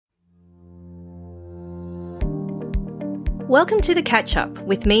Welcome to The Catch Up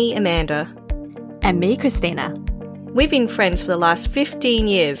with me, Amanda. And me, Christina. We've been friends for the last 15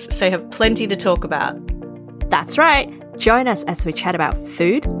 years, so have plenty to talk about. That's right. Join us as we chat about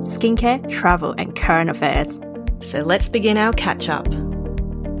food, skincare, travel, and current affairs. So let's begin our catch up.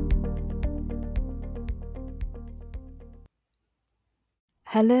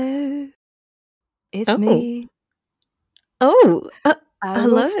 Hello. It's me. Oh, hello. I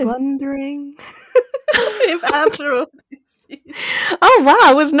was wondering if after all Oh, wow.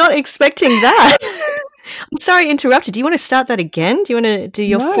 I was not expecting that. I'm sorry I interrupted. Do you want to start that again? Do you want to do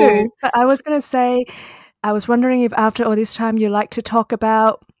your full? But I was going to say, I was wondering if after all this time you like to talk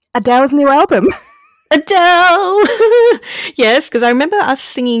about Adele's new album. Adele! Yes, because I remember us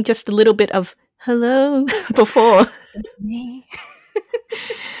singing just a little bit of hello before. It's me.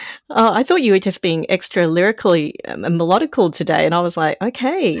 Oh, I thought you were just being extra lyrically and melodical today, and I was like,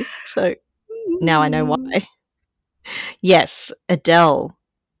 okay. So now I know why. Yes, Adele.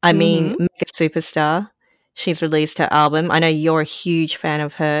 I mean, mega superstar. She's released her album. I know you're a huge fan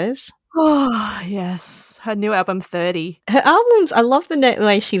of hers. Oh, yes. Her new album, 30. Her albums, I love the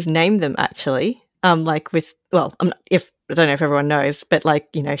way she's named them, actually. Like with, well, if I don't know if everyone knows, but like,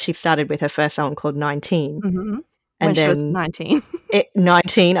 you know, she started with her first album called 19. Mm-hmm. And when then she was 19.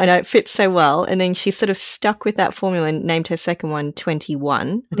 19, I know it fits so well. And then she sort of stuck with that formula and named her second one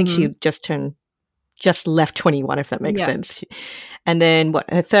 21. I think she just left 21, if that makes sense. And then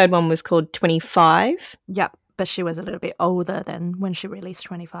her third one was called 25. Yep, but she was a little bit older than when she released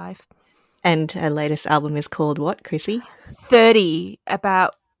 25. And her latest album is called what, Chrissy? 30,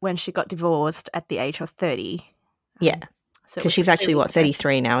 about when she got divorced at the age of 30. Yeah, because she's actually,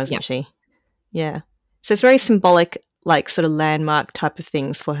 33 now, isn't she? Yeah. So it's very symbolic, like sort of landmark type of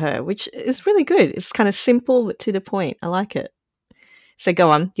things for her, which is really good. It's kind of simple but to the point. I like it. So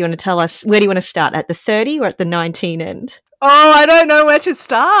go on. Do you want to tell us, where do you want to start, at the 30 or at the 19 end? Oh, I don't know where to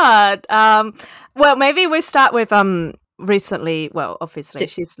start. Well, maybe we start with recently, well, obviously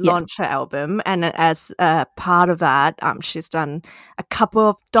she's launched her album, and as part of that, she's done a couple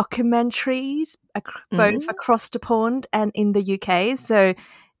of documentaries, both across the pond and in the UK. So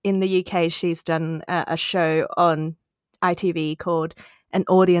in the UK, she's done a show on ITV called An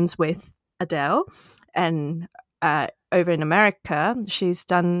Audience with Adele, and over in America, she's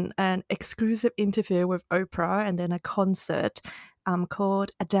done an exclusive interview with Oprah and then a concert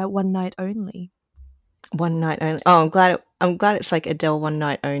called Adele One Night Only. One Night Only. Oh, I'm glad it's like Adele One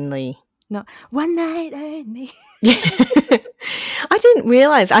Night Only. No, One Night Only. I didn't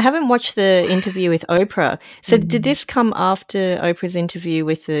realize. I haven't watched the interview with Oprah. So did this come after Oprah's interview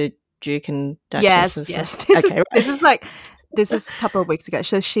with the Duke and Duchess? Yes. This is a couple of weeks ago.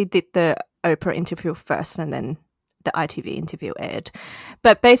 So she did the Oprah interview first, and then the ITV interview aired.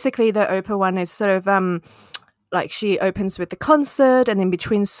 But basically, the Oprah one is sort of like she opens with the concert, and in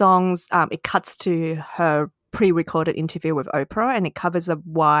between songs, it cuts to her pre-recorded interview with Oprah, and it covers a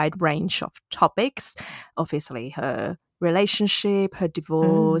wide range of topics. Obviously, her relationship, her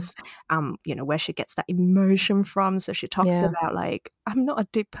divorce, where she gets that emotion from. So she talks about, like, I'm not a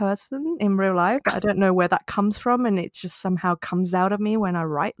deep person in real life, but I don't know where that comes from, and it just somehow comes out of me when I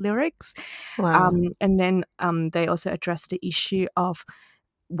write lyrics. Wow. And then they also address the issue of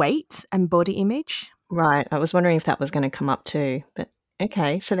weight and body image. Right. I was wondering if that was going to come up too, but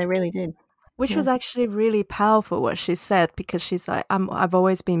okay, so they really did. Which was actually really powerful what she said, because she's like, I've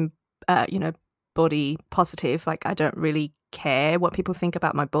always been, body positive. Like, I don't really care what people think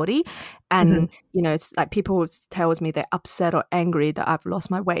about my body. And, it's like people tells me they're upset or angry that I've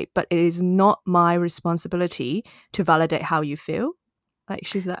lost my weight, but it is not my responsibility to validate how you feel. Like,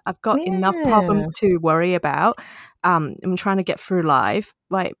 she's like, I've got enough problems to worry about. I'm trying to get through life.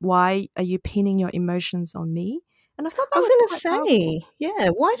 Like, why are you pinning your emotions on me? And I thought that I was going to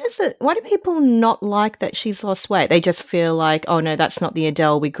say, why do people not like that she's lost weight? They just feel like, oh no, that's not the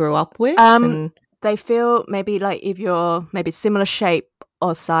Adele we grew up with. They feel maybe like if you're maybe similar shape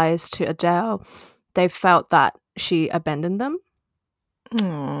or size to Adele, they felt that she abandoned them.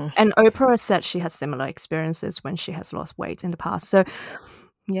 And Oprah said she has similar experiences when she has lost weight in the past. So,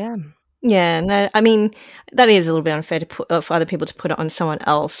 yeah. Yeah, no, I mean, that is a little bit unfair to for other people to put it on someone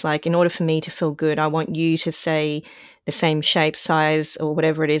else. Like, in order for me to feel good, I want you to stay the same shape, size, or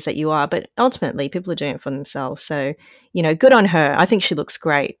whatever it is that you are. But ultimately, people are doing it for themselves. So, good on her. I think she looks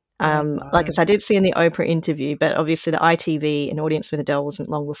great. Like, as I did see in the Oprah interview, but obviously the ITV An Audience with Adele wasn't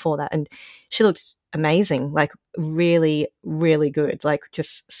long before that. And she looked amazing, like really, really good, like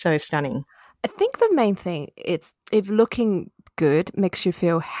just so stunning. I think the main thing is if looking good makes you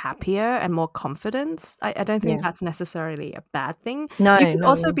feel happier and more confidence. I don't think Yeah. that's necessarily a bad thing. No, You can no,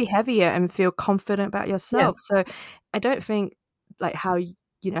 also yeah. be heavier and feel confident about Yeah. yourself. So I don't think like how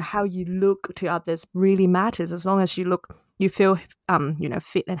you look to others really matters, as long as you feel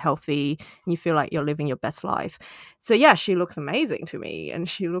fit and healthy, and you feel like you're living your best life. So yeah, she looks amazing to me, and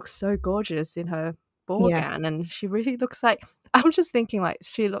she looks so gorgeous in her ball Yeah. gown, and she really looks like, I'm just thinking like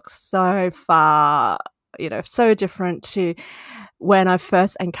she looks so far, so different to when I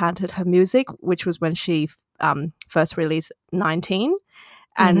first encountered her music, which was when she first released 19,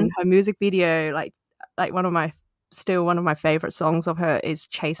 and Mhm. her music video, like one of my favorite songs of her is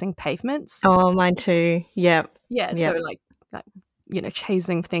Chasing Pavements. Oh, mine too. Yep. Yeah, so Yep. like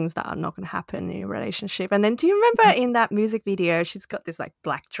chasing things that are not going to happen in your relationship. And then, do you Mhm. remember in that music video, she's got this like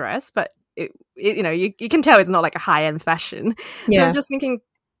black dress, but you can tell it's not like a high end fashion. So I'm Yeah. just thinking,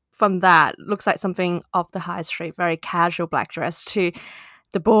 from that, looks like something off the high street, very casual black dress, to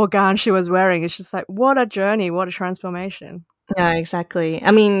the ball gown she was wearing. It's just like, what a journey, what a transformation. No, exactly.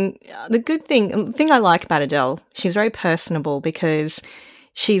 I mean, the thing I like about Adele, she's very personable because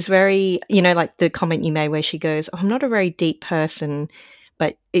she's very, like the comment you made where she goes, "Oh, I'm not a very deep person,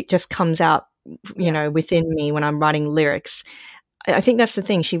 but it just comes out, Yeah. within me when I'm writing lyrics." I think that's the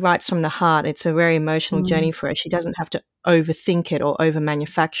thing. She writes from the heart. It's a very emotional journey Mm, for her. She doesn't have to overthink it or over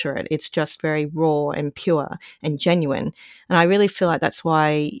manufacture it. It's just very raw and pure and genuine. And I really feel like that's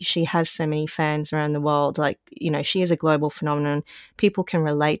why she has so many fans around the world. Like, she is a global phenomenon. People can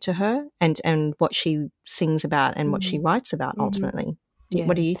relate to her and what she sings about and what she mm, writes about mhm. ultimately. Yeah.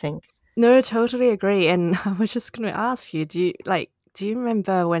 What do you think? No, totally agree. And I was just going to ask you, do you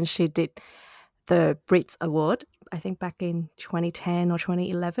remember when she did the Brits Award? I think back in 2010 or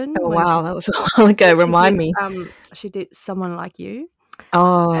 2011, Oh, when wow. That was a while ago. Remind me. she did Someone Like You.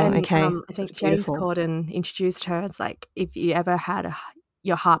 Oh, And okay. I That's think James beautiful. Corden introduced her as like, if you ever had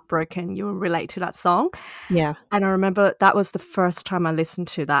your heart broken, you'll relate to that song. Yeah. And I remember that was the first time I listened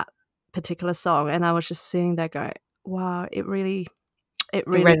to that particular song, and I was just sitting there going, wow, it It really,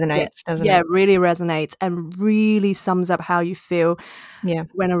 yeah, resonates, doesn't yeah, it? it really resonates and really sums up how you feel Yeah.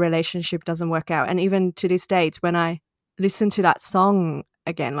 when a relationship doesn't work out. And even to this date, when I listen to that song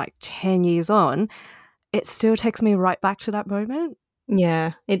again, like 10 years on, it still takes me right back to that moment.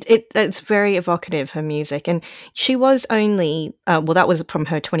 Yeah, it's very evocative, her music, and she was only well, that was from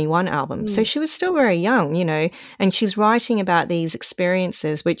her 21 album, so Mm, she was still very young, and she's writing about these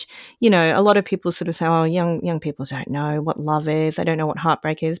experiences, which a lot of people sort of say, oh, young people don't know what love is, they don't know what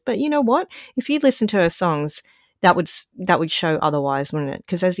heartbreak is, but you know what? If you listen to her songs, that would show otherwise, wouldn't it?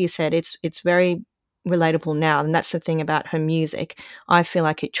 Because as you said, it's very relatable now, and that's the thing about her music. I feel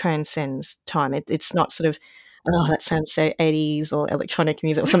like it transcends time. It's not sort of oh, that sounds so 80s or electronic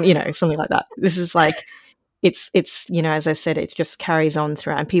music or something, something like that. This is like as I said, it just carries on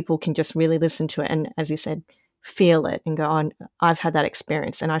throughout and people can just really listen to it and as you said, feel it and go on, I've had that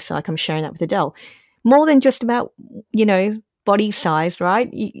experience and I feel like I'm sharing that with Adele. More than just about, body size, right?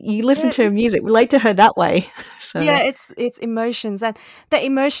 You listen yeah, to her music, relate to her that way. So, yeah, it's emotions, and the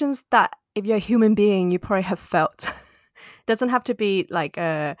emotions that if you're a human being, you probably have felt. Doesn't have to be like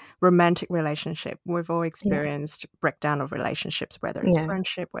a romantic relationship. We've all yeah. experienced breakdown of relationships, whether it's Yeah.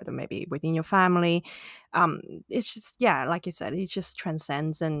 friendship, whether maybe within your family. It's just, yeah, like you said, it just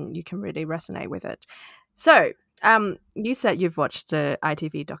transcends, and you can really resonate with it. So, you said you've watched the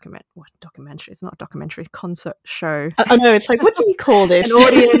ITV documentary? It's not a documentary, concert show, I know it's like, what do you call An this?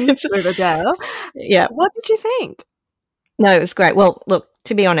 Audience It's with Adele. yeah. What did you think? No, it was great. Well, look,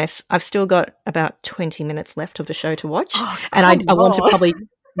 to be honest, I've still got about 20 minutes left of the show to watch, Oh, and come I want to on. probably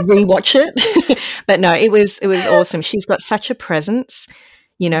rewatch it. But no, it was awesome. She's got such a presence,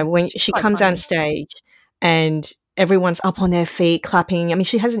 Yeah, when she's she quite comes on funny. stage and everyone's up on their feet clapping. I mean,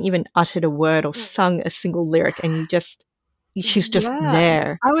 she hasn't even uttered a word or sung a single lyric, and she's just Yeah.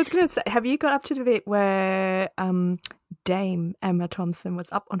 there. I was gonna say, have you got up to the bit where, Dame Emma Thompson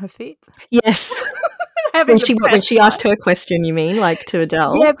was up on her feet? Yes. When Having the when best she time? asked her question, you mean, like to Yeah,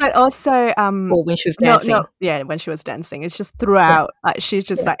 Adele? but also, Or when she was no, dancing? yeah, when she was dancing, it's just Yeah. throughout, like, she's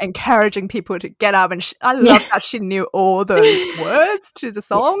just, Yeah. like, encouraging people to get up, and I Yeah. love that she knew all the words to the Yeah.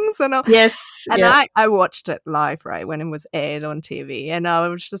 songs and all. Yes. And Yeah. I watched it live, right, when it was aired on TV, and I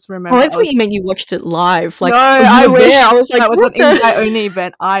was just Oh, remember I I thought you was meant you watched it live, No, like, oh, you I were there. wish. I was like, That was "What an the" invite-only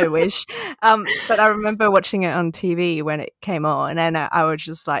event, I wish. But I remember watching it on TV when it came on, and I was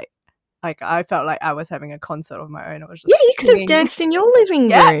just I felt like I was having a concert of my own. I was Yeah, you just could have singing. danced in your living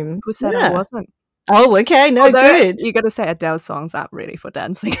Yeah, room. who said I Yeah. wasn't? Oh, okay. No, Although good. you gotta say Adele songs aren't really for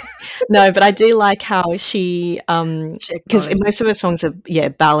dancing. No, but I do like how she, She because acknowledged. most of her songs are, yeah,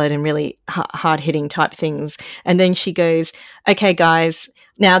 ballad and really hard-hitting type things, and then she goes, okay, guys,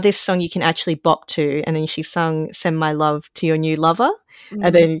 now this song you can actually bop to. And then she sung Send My Love to Your New Lover. And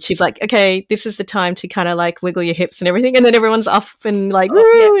Mm. then she's like, okay, this is the time to kind of like wiggle your hips and everything. And then everyone's up and like,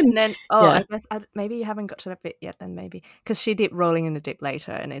 Oh, yeah, woo. and And then yeah, I guess maybe you haven't got to that bit yet. Then maybe because she did "Rolling in the Deep"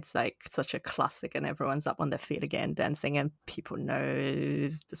 later, and it's like such a classic, and everyone's up on their feet again dancing, and people know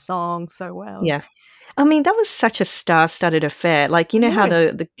the song so well. yeah. I mean, that was such a star-studded affair. Like, you I know how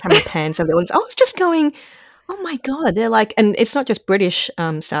know. the camera pans over the ones. I was just going, oh my God, they're like, and it's not just British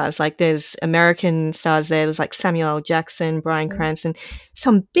stars, like there's American stars there. There's like Samuel L. Jackson, Bryan Yeah. Cranston,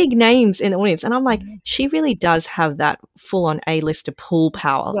 some big names in the audience. And I'm like, Yeah. she really does have that full on A-lister pull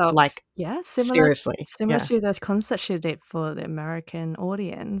power. Well, Like, yeah, seriously. similar Yeah. to those concerts she did for the American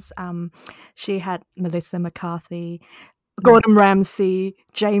audience. She had Melissa McCarthy, Mm. Gordon Ramsay,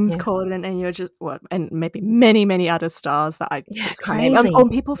 James Yeah. Corden, and you're just and maybe many other stars that I Yeah. just can't name. Crazy.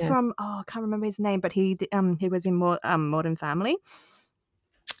 People Yeah. from I can't remember his name, but he was in Modern Family.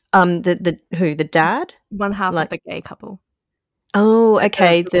 The dad? One half of Like, the gay couple. oh,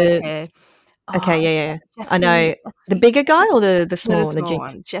 okay. The red hair. Okay. Oh, Yeah. Yeah. I Jesse. know. The bigger guy or the No, small the one? The small G.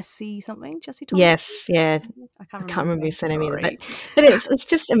 one. Jesse something. Jesse Thomas. Yes. Yeah. I can't I remember can't his remember name. his surname either, Sorry. but it's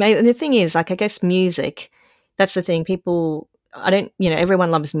just amazing. The thing is, like, I guess music. That's the thing. People, I don't,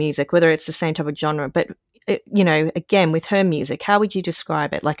 everyone loves music, whether it's the same type of genre. But again, with her music, how would you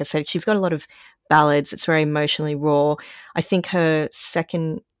describe it? Like I said, she's got a lot of ballads. It's very emotionally raw. I think her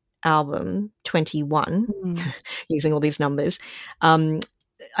second album, 21, Mm. using all these numbers,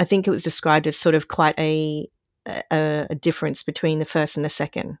 I think it was described as sort of quite a difference between the first and the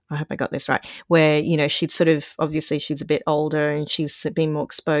second. I hope I got this right. Where she'd sort of obviously she's a bit older and she's been more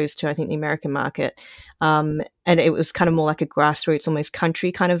exposed to I think the American market, and it was kind of more like a grassroots, almost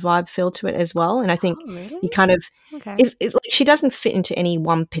country kind of vibe feel to it as well. And I think Oh, really? you kind of Okay. it's like she doesn't fit into any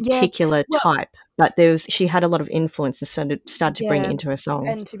one Yeah. particular Well, type, but she had a lot of influence and started to bring it yeah. into her songs.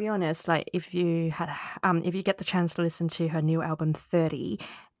 And to be honest, like if you get the chance to listen to her new album 30,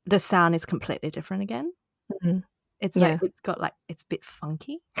 the sound is completely different again. Mhm. It's Yeah. like it's a bit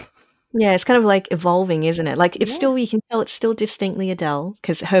funky. Yeah, it's kind of like evolving, isn't it? Like it's Yeah. still, you can tell it's still distinctly Adele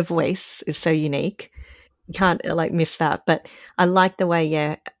because her voice is so unique. You can't like miss that. But I like the way,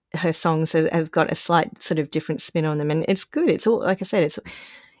 yeah, her songs have got a slight sort of different spin on them, and it's good. It's all, like I said,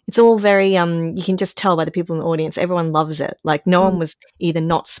 it's all very you can just tell by the people in the audience, everyone loves it. Like no one was either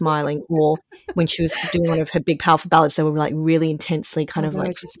not smiling or when she was doing one of her big powerful ballads, they were like really intensely kind of They were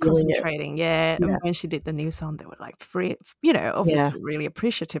like just feeling it. concentrating, yeah. Yeah. And when she did the new song, they were like Yeah. obviously really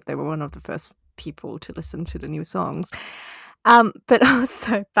appreciative. They were one of the first people to listen to the new songs. But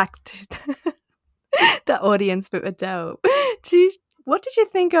also back to the audience with Adele. What did you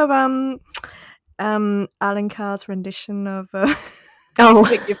think of Alan Carr's rendition of Oh,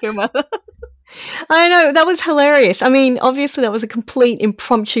 Make You Feel My Love? I know, that was hilarious. I mean, obviously that was a complete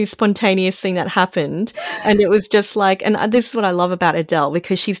impromptu, spontaneous thing that happened, and it was just like, and this is what I love about Adele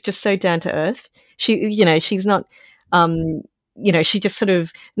because she's just so down to earth. She's not, she just sort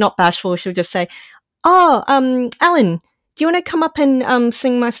of not bashful. She'll just say, "Oh, Alan, do you want to come up and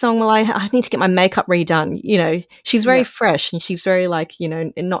sing my song while I need to get my makeup redone?" She's very Yeah. fresh and she's very like,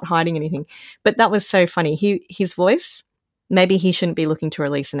 not hiding anything. But that was so funny. His voice, maybe he shouldn't be looking to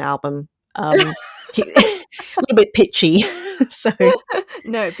release an album. A little bit pitchy. So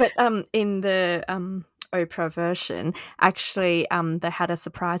No, but in the Oprah version, actually, they had a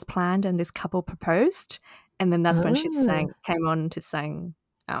surprise planned, and this couple proposed, and then that's when she came on to sing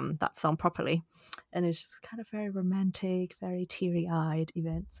that song properly, and it's just kind of very romantic, very teary-eyed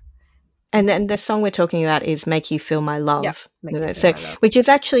event. And then the song we're talking about is "Make You Feel My Love." Yep, Make You Feel My Love. Which is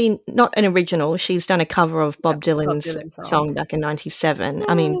actually not an original. She's done a cover of Bob Yep, Dylan's song back in '97.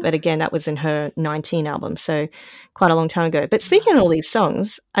 I mean, but again, that was in her 19 album, so quite a long time ago. But speaking of all these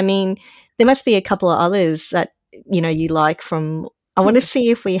songs, I mean, there must be a couple of others that you like from. I want to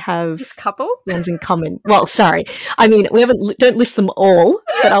see if we have this couple ones in common. Well, sorry, I mean we don't list them all,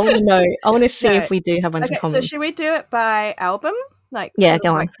 but I want to know. I want to see if we do have ones in common. So should we do it by album? Like, yeah,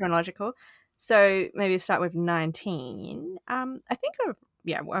 go on. Chronological. So maybe start with 19. I think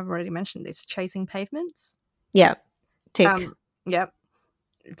I've already mentioned this. Chasing Pavements. Yeah, tick. Yep.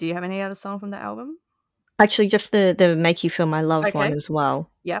 Do you have any other song from the album? Actually, just the Make You Feel My Love one as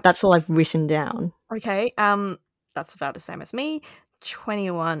well. Yep. That's all I've written down. Okay. That's about the same as me.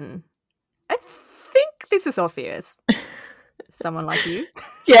 21. I think this is obvious. Someone Like You.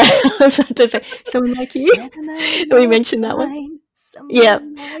 Yeah, I was about to say Someone Like You. We mentioned that one. Yeah,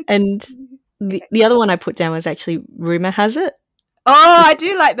 like and the other one I put down was actually Rumor Has It. Oh, I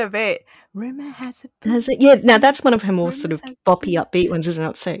do like the bit Rumor has it. Has it? Yeah, now that's one of her more Rumor sort of has it. boppy, upbeat ones, isn't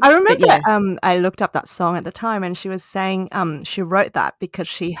it? So, I but remember yeah. I looked up that song at the time, and she was saying she wrote that because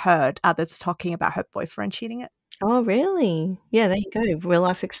she heard others talking about her boyfriend cheating it. Oh, really? Yeah, there you go. Real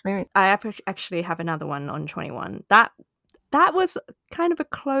life experience. I actually have another one on 21. That was kind of a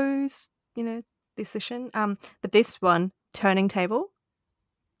close, decision. But this one, Turning Table.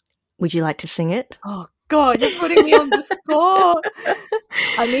 Would you like to sing it? Oh God, you're putting me on the spot.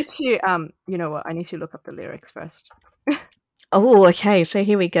 I need to you know what? I need to look up the lyrics first. Oh, okay. So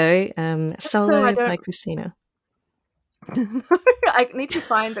here we go. Just so I Solo by don't. Christina. I need to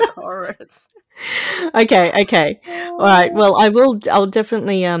find the chorus. Okay. All right. Well, I'll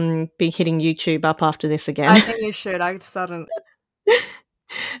definitely be hitting YouTube up after this again. I think you should. I suddenly.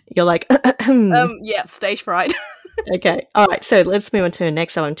 You're like, Yeah, stage fright. okay. All right. So let's move on to the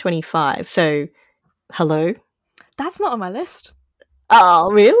next album, 25. So, Hello. That's not on my list.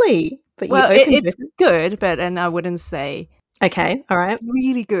 Oh, really? But you Well, opened it's with it. good, and I wouldn't say Okay. All right.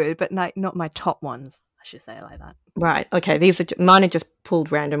 really good, but not my top ones. I should say it like that. Right. Okay. These are mine. Are just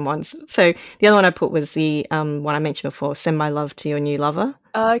pulled random ones. So the other one I put was the one I mentioned before. Send my love to your new lover.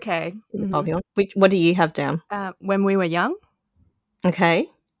 Okay. What do you have down? When we were young. Okay.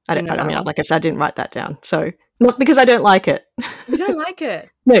 I Do you know that mean, one? like I said, I didn't write that down. So not because I don't like it. You don't like it?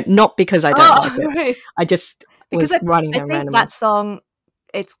 No, not because I don't like it. Right. I just Because was writing I down think random that ones. song,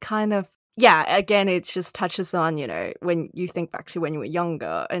 it's kind of again, it just touches on, when you think back to when you were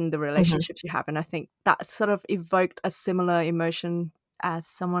younger and the relationships you have, and I think that sort of evoked a similar emotion as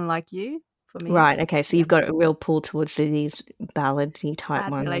Someone Like You for me. Right. Okay. So you've got a real pull towards these ballady type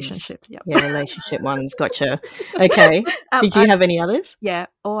Bad ones. relationships. Yep. Yeah, relationship ones. Gotcha. Okay. Did you have any others? Yeah.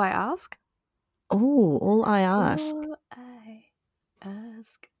 All I Ask. Oh, All I Ask. All I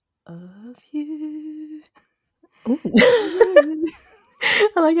ask of you. Ooh.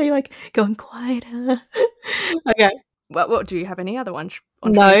 I like how you're like going quieter. Okay. What do you have any other ones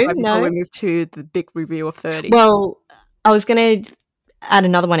on No, 25 before no. we move to the big review of 30? Well, I was going to add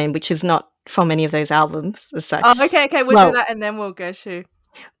another one in, which is not from any of those albums as such. Oh, okay. We'll do that, and then we'll go to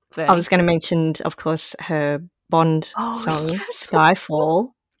 30. I was going to mention, of course, her Bond song, yes.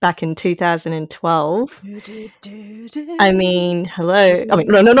 Skyfall, back in 2012. I mean, hello. I mean,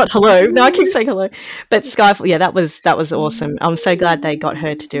 no, not hello. No, I keep saying hello. But Skyfall, yeah, that was awesome. I'm so glad they got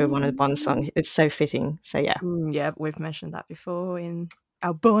her to do one of the Bond songs. It's so fitting. So yeah. Yeah, we've mentioned that before in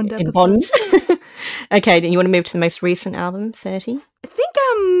our Bond episode. Bond. Okay, then you want to move to the most recent album, 30? I think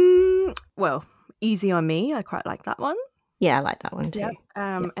well, Easy on Me. I quite like that one. Yeah, I like that one too. Yep.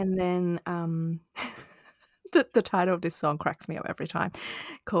 And then the title of this song cracks me up every time,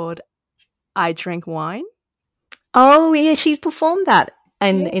 called I Drink Wine. Oh yeah, she performed that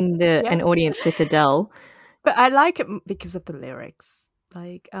and in an audience with Adele. But I like it because of the lyrics.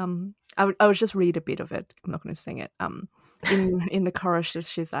 Like I would just read a bit of it. I'm not going to sing it. In the chorus,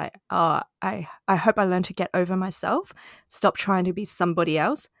 she's like, "Oh, I hope I learn to get over myself. Stop trying to be somebody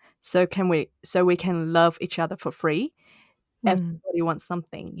else. So we can love each other for free. Everybody wants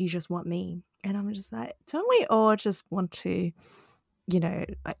something. You just want me." And I'm just like, don't we all just want to,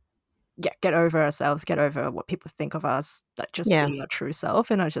 get over ourselves, get over what people think of us, like just be our true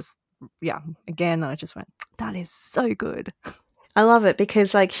self? And I just, again, I just went, that is so good. I love it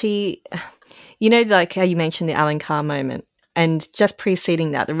because, like, she, like how you mentioned the Alan Carr moment, and just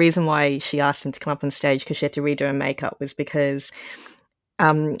preceding that, the reason why she asked him to come up on stage because she had to redo her makeup was because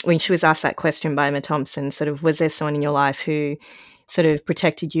when she was asked that question by Emma Thompson, sort of, was there someone in your life who sort of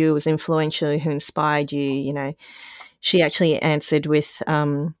protected you, was influential, who inspired you, she actually answered with,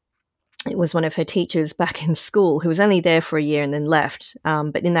 it was one of her teachers back in school who was only there for a year and then left.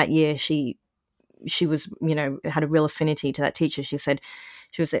 But in that year, she was, had a real affinity to that teacher. She said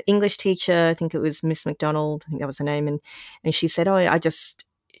she was an English teacher. I think it was Miss McDonald. I think that was her name. And she said,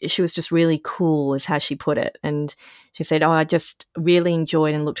 she was just really cool is how she put it. And she said, I just really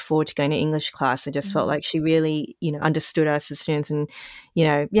enjoyed and looked forward to going to English class. I just felt like she really, understood us as students. And,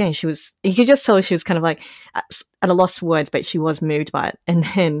 she was, you could just tell she was kind of like at a loss for words, but she was moved by it. And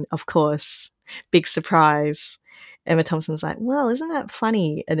then, of course, big surprise, Emma Thompson was like, well, isn't that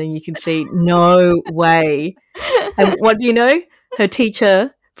funny? And then you can see, no way. And what do you know? Her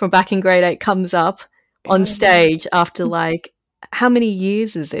teacher from back in grade 8 comes up on stage after like, how many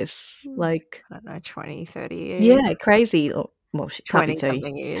years is this? Like, I don't know, 20, 30 years. Yeah, crazy. Well, she can't be 30.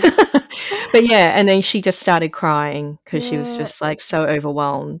 Something years. But yeah, and then she just started crying because she was just like so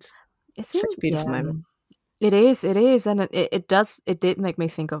overwhelmed. It's such a beautiful moment. It is, and it did make me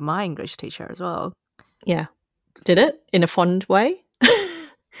think of my English teacher as well. Yeah. Did it in a fond way?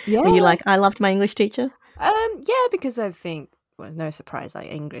 Yeah. Were you like, I loved my English teacher? Yeah, because I think well, no surprise,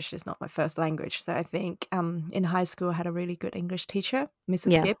 like English is not my first language. So I think in high school I had a really good English teacher,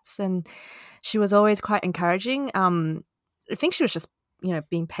 Mrs. Yeah. Gibbs, and she was always quite encouraging. I think she was just,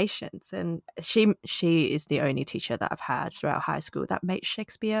 being patient, and she is the only teacher that I've had throughout high school that made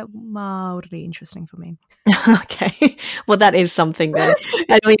Shakespeare mildly interesting for me. Okay. Well, that is something then.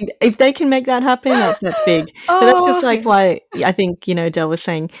 I mean, if they can make that happen, that's big. But that's just Oh, like why I think, Adele was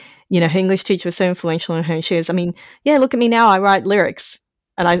saying, her English teacher was so influential in her. And she was, I mean, yeah, look at me now. I write lyrics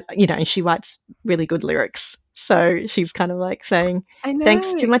and and she writes really good lyrics. So she's kind of like saying, I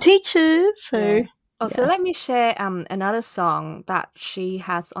thanks to know. my teacher. So Yeah. Also, yeah. let me share another song that she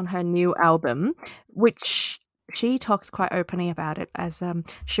has on her new album, which she talks quite openly about it, as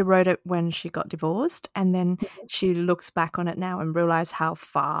she wrote it when she got divorced, and then she looks back on it now and realized how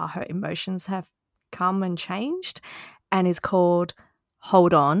far her emotions have come and changed, and is called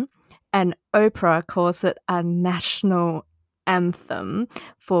 "Hold On," and Oprah calls it a national anthem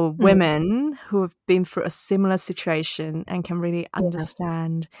for Mm, women who have been through a similar situation and can really yeah.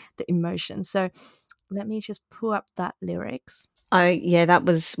 understand the emotion. So let me just pull up that lyrics. Yeah, that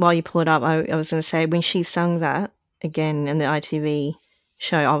was while you pull it up, I was going to say when she sung that again in the ITV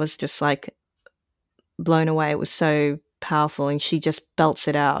show, I was just like blown away. It was so powerful and she just belts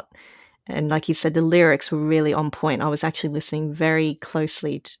it out. And like you said, the lyrics were really on point. I was actually listening very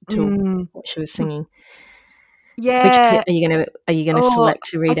closely to Mm, what she was singing. Which bit yeah. are you gonna Oh, select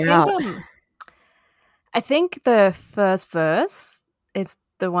to I read think out? I think the first verse is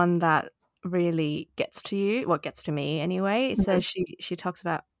the one that really gets to you. Well, gets to me anyway. So Mhm. she talks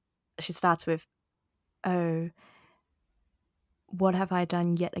about, she starts with, "Oh, what have I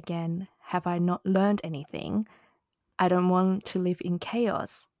done yet again? Have I not learned anything? I don't want to live in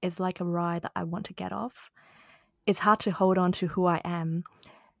chaos. It's like a ride that I want to get off. It's hard to hold on to who I am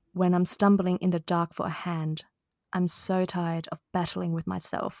when I'm stumbling in the dark for a hand. I'm so tired of battling with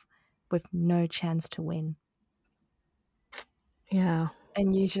myself with no chance to win." Yeah.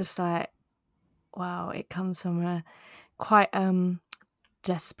 And you just like, wow, it comes from a quite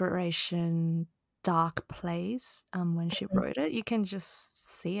desperation, dark place. When she Mm. wrote it, you can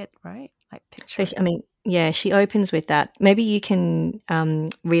just see it, right? Like So picture sh it. I mean, yeah, she opens with that. Maybe you can,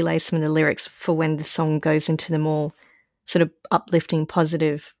 relay some of the lyrics for when the song goes into the more sort of uplifting,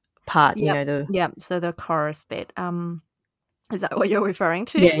 positive part, Yep. the Yep. So the chorus bit. Is that what you're referring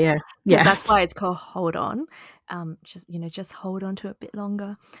to? yeah, yeah, Because yeah. that's why it's called Hold On. Just hold on to it a bit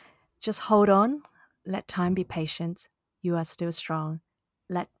longer. Just hold on. Let time be patient. You are still strong.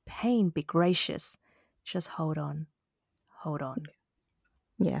 Let pain be gracious. Just hold on. Hold on.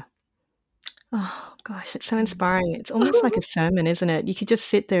 Yeah. Oh gosh, it's so Mm. inspiring. It's almost like a sermon, isn't it? You could just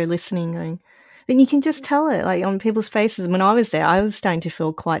sit there listening, going, then you can just tell it like on people's faces. When I was there, I was starting to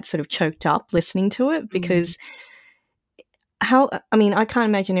feel quite sort of choked up listening to it Mm. because I mean, I can't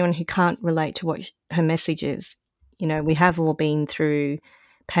imagine anyone who can't relate to what her message is. We have all been through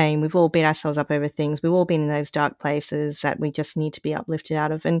pain. We've all beat ourselves up over things. We've all been in those dark places that we just need to be uplifted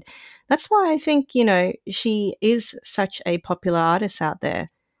out of. And that's why I think, she is such a popular artist out there.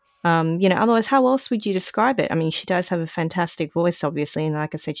 Otherwise, how else would you describe it? I mean, she does have a fantastic voice, obviously, and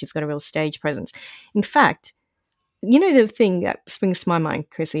like I said, she's got a real stage presence. In fact, the thing that springs to my mind,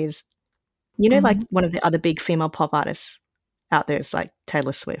 Chris, is like Mhm. one of the other big female pop artists out there is like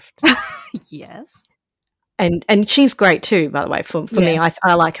Taylor Swift, Yes. and she's great too. By the way, for me, Yeah.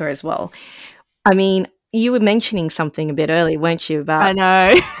 I like her as well. I mean, you were mentioning something a bit earlier, weren't you? I About, know.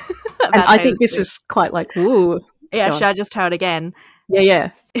 and About I Taylor think this Swift. is quite like, woo, Yeah, go should on, I just tell it again?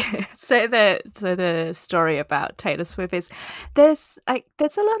 yeah, yeah, So the story about Taylor Swift is there's a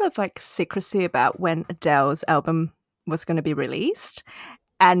lot of like secrecy about when Adele's album was going to be released,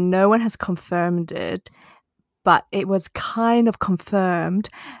 and no one has confirmed it, but it was kind of confirmed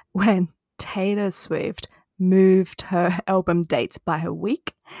when Taylor Swift moved her album dates by a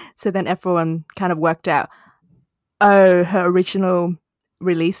week. So then everyone kind of worked out, oh, her original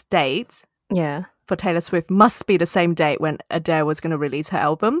release date yeah. for Taylor Swift must be the same date when Adele was going to release her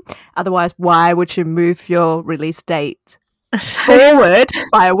album. Otherwise, why would you move your release date So forward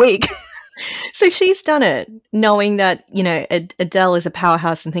by a week? So she's done it, knowing that, Adele is a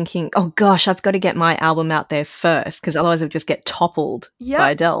powerhouse and thinking, oh gosh, I've got to get my album out there first because otherwise it'll just get toppled by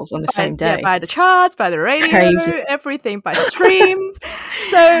Yep. Adele's on the same day. By the charts, by the radio, Crazy. everything, by streams.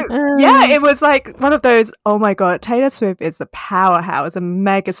 So yeah, Uh, it was like one of those, oh my God, Taylor Swift is a powerhouse, a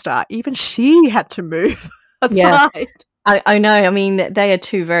megastar. Even she had to move yeah, aside. I know. I mean, they are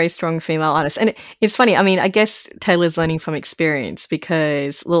two very strong female artists. And it's funny. I mean, I guess Taylor's learning from experience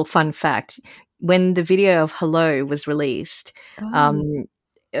because, little fun fact, when the video of Hello was released, Oh. um,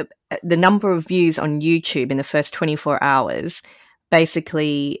 the number of views on YouTube in the first 24 hours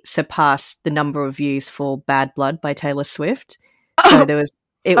basically surpassed the number of views for Bad Blood by Taylor Swift. So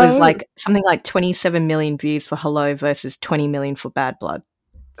it was like something like 27 million views for Hello versus 20 million for Bad Blood.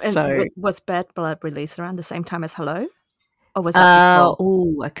 And So was Bad Blood released around the same time as Hello? Or was that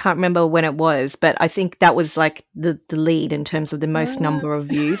before? I can't remember when it was, but I think that was like the lead in terms of the most number of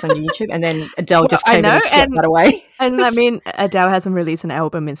views on YouTube, and then Adele just came in and swept that away. And I mean, Adele hasn't released an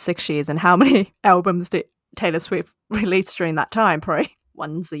album in 6 years, and how many albums did Taylor Swift release during that time? Probably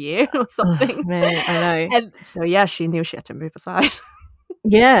once a year or something. Oh, man, I know. And so yeah, she knew she had to move aside.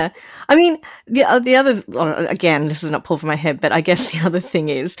 Yeah. I mean, the other, again, this is not pulled from my head, but I guess the other thing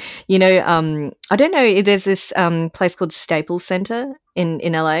is, you know, I don't know, there's this place called Staples Center in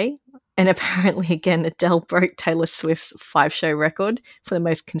LA, and apparently, again, Adele broke Taylor Swift's 5-show record for the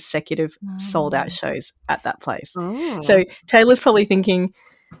most consecutive sold-out shows at that place. So Taylor's probably thinking,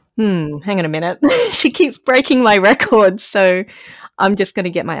 hang on a minute, she keeps breaking my records, so I'm just going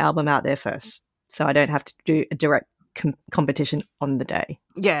to get my album out there first, so I don't have to do a direct competition on the day.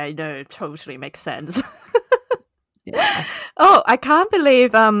 Yeah, no, totally makes sense. Yeah. Oh, I can't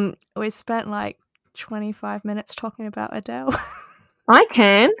believe we spent like 25 minutes talking about Adele. I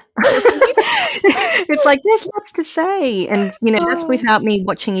can. It's like there's lots to say, and you know that's without me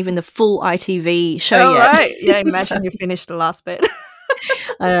watching even the full ITV show yet. Right. Yeah, imagine you finished the last bit.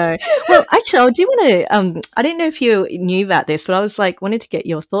 I know. Well, actually, I do want to. I didn't know if you knew about this, but I was like wanted to get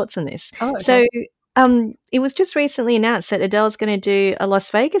your thoughts on this. Oh, okay. So, it was just recently announced that Adele's going to do a Las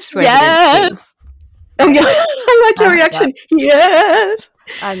Vegas residency. Yes. Oh, yeah. I like your reaction. Yes.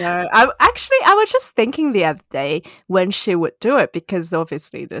 I know. I was just thinking the other day when she would do it, because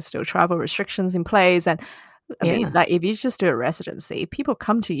obviously there's still travel restrictions in place, and I mean, like if you just do a residency, people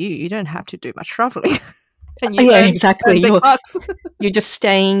come to you. You don't have to do much traveling. And you exactly. You're just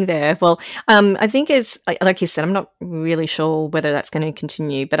staying there. Well, I think it's like you said. I'm not really sure whether that's going to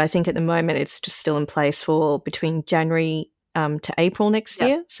continue, but I think at the moment it's just still in place for between January to April next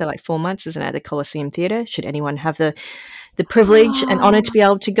year. So like 4 months, isn't it, at the Coliseum Theatre? Should anyone have the privilege and honor to be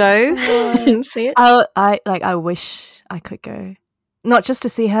able to go and see it? I wish I could go, not just to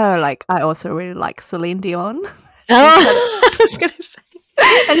see her. Like I also really like Celine Dion. I was going to say,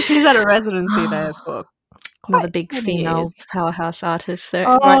 and she's at a residency there for. Another big female powerhouse artist there,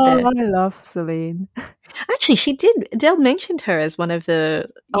 right there. I love Celine. Actually, she did. Adele mentioned her as one of the,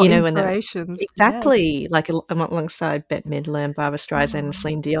 inspirations. Exactly, like alongside Bette Midler and Barbra Streisand and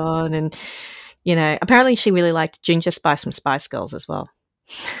Celine Dion, and you know, apparently she really liked Ginger Spice from Spice Girls as well.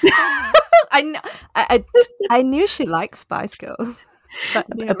 I knew she liked Spice Girls. But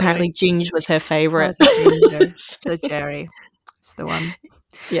apparently, Ginger was her favorite. So Jerry, it's the one.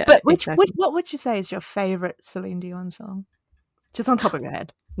 Yeah, but what would you say is your favorite Celine Dion song? Just on top of your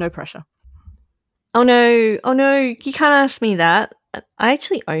head, no pressure. Oh no, you can't ask me that. I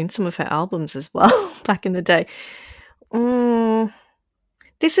actually owned some of her albums as well back in the day.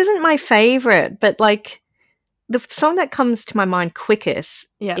 This isn't my favorite, but like the song that comes to my mind quickest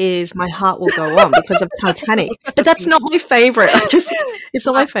is "My Heart Will Go On" because of Titanic. But that's not my favorite. It's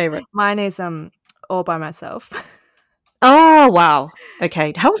not my favorite. Mine is "All by Myself." Oh, wow.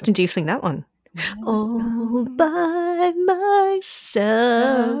 Okay. How often do you sing that one? All by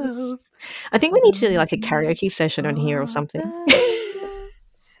myself. I think we need to do like a karaoke session on here or something.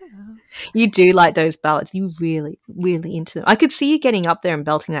 You do like those ballads. You really, really into them. I could see you getting up there and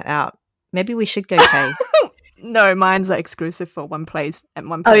belting that out. Maybe we should go Kay. No, mine's like exclusive for one place and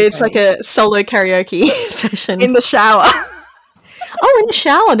one place. Oh, it's only. Like a solo karaoke session. In the shower. Oh, in the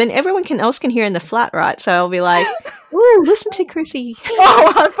shower. Then everyone else can hear in the flat, right? So I'll be like, ooh, listen to Chrissy.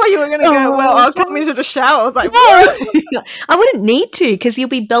 Oh, I thought you were going to go, well, I'll come into the shower. I was like, what? I wouldn't need to because you'll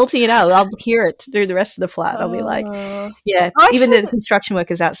be belting it out. I'll hear it through the rest of the flat. I'll be like, yeah, even the construction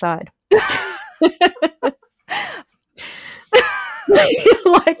workers outside.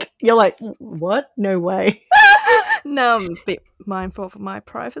 You're like, what? No way. No, I'm a bit mindful of my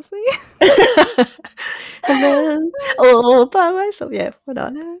privacy. And then all by myself. Yeah, why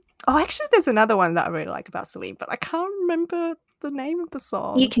not? Oh, actually, there's another one that I really like about Celine, but I can't remember the name of the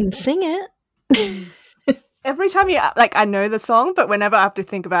song. You can sing it. Every time I know the song, but whenever I have to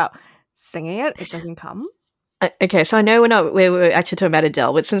think about singing it, it doesn't come. Okay, so I know we're actually talking about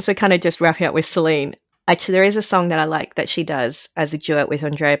Adele, but since we're kind of just wrapping up with Celine, actually there is a song that I like that she does as a duet with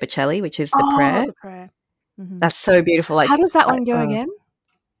Andrea Bocelli, which is The Prayer. The Prayer. Mm-hmm. That's so beautiful. Like, how does that one go again?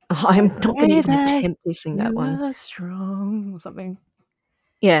 I'm not going to even attempt to sing that one. Are strong or something.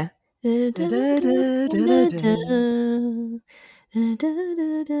 Yeah.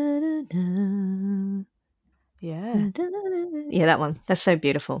 Yeah. Yeah, that one. That's so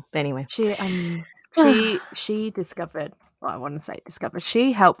beautiful. But anyway. She discovered, well, I want to say discovered,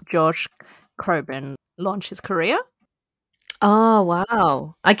 she helped George Coburn launch his career. Oh,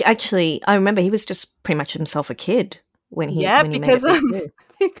 wow. I remember he was just pretty much himself a kid when he made it big too.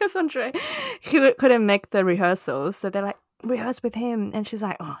 Because Andre, he couldn't make the rehearsals, so they're like, rehearse with him, and she's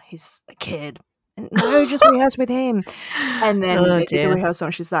like, oh, he's a kid, and no, just rehearse with him. And then they did the rehearsal,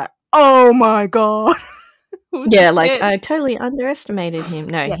 and she's like, oh my god. Yeah, like I totally underestimated him.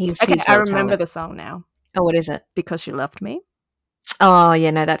 No, yeah. he's okay. He's I remember the song now. Oh, what is it? Because You Loved Me. Oh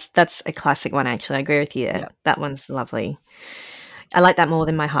yeah, no, that's a classic one. Actually, I agree with you. Yeah. That one's lovely. I like that more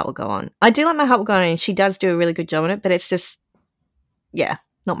than My Heart Will Go On. I do like My Heart Will Go On, and she does do a really good job on it. But it's just, yeah,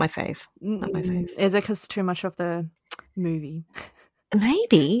 not my fave. Not my fave. Is it because too much of the movie?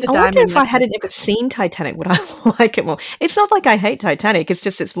 Maybe. I wonder if I hadn't ever seen Titanic, would I like it more? It's not like I hate Titanic. It's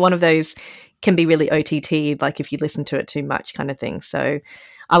just it's one of those can be really OTT, like if you listen to it too much kind of thing. So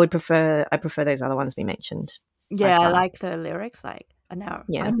I prefer those other ones we mentioned. Yeah, I like the lyrics. Like I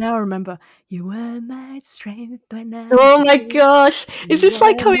now remember you were my strength when I. Oh my gosh! Is this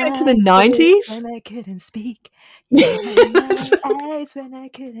like coming into the 90s? When I couldn't speak, you were my eyes when I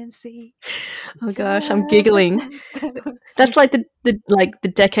couldn't see. Oh gosh, I'm giggling. That's like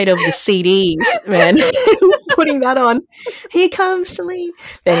the decade of the CDs, man. Putting that on. Here comes Celine.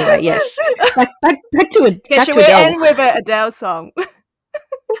 But anyway, yes. Back to Adele. Should we end with an Adele song?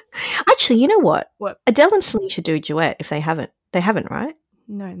 Actually, you know what? What? Adele and Celine should do a duet if they haven't. They haven't, right?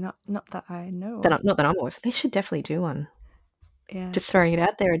 No, not that I know. Not that I'm aware of. They should definitely do one. Yeah. Just throwing it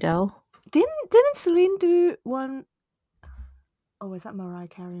out there, Adele. Didn't Celine do one? Oh, was that Mariah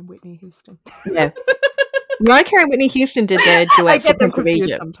Carey and Whitney Houston? Yeah. Mariah Carey and Whitney Houston did their duet. I get them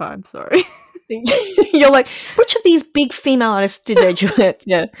confused sometimes. Sorry. You're like, which of these big female artists did their duet?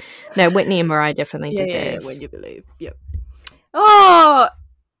 Yeah. No, Whitney and Mariah definitely did theirs. Yeah, When You Believe. Yep. Oh.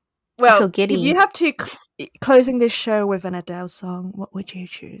 Well, if you have to closing this show with an Adele song, what would you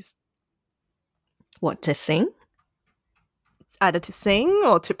choose? What, to sing? Either to sing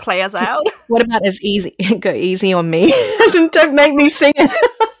or to play us out. What about as easy? Go easy on me. Don't make me sing it.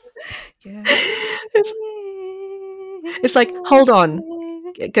 Yeah. It's like, hold on.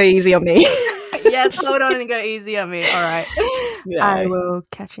 Go easy on me. Yes, hold on and go easy on me. All right. Yeah. I will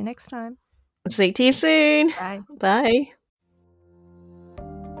catch you next time. See you soon. Bye. Bye.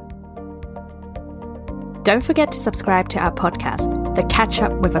 Don't forget to subscribe to our podcast, The Catch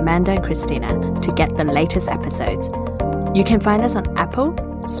Up with Amanda and Christina, to get the latest episodes. You can find us on Apple,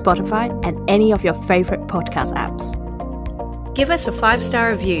 Spotify, and any of your favorite podcast apps. Give us a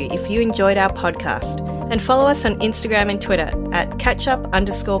 5-star review if you enjoyed our podcast, and follow us on Instagram and Twitter at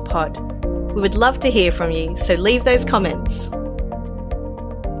catchup_pod. We would love to hear from you, so leave those comments.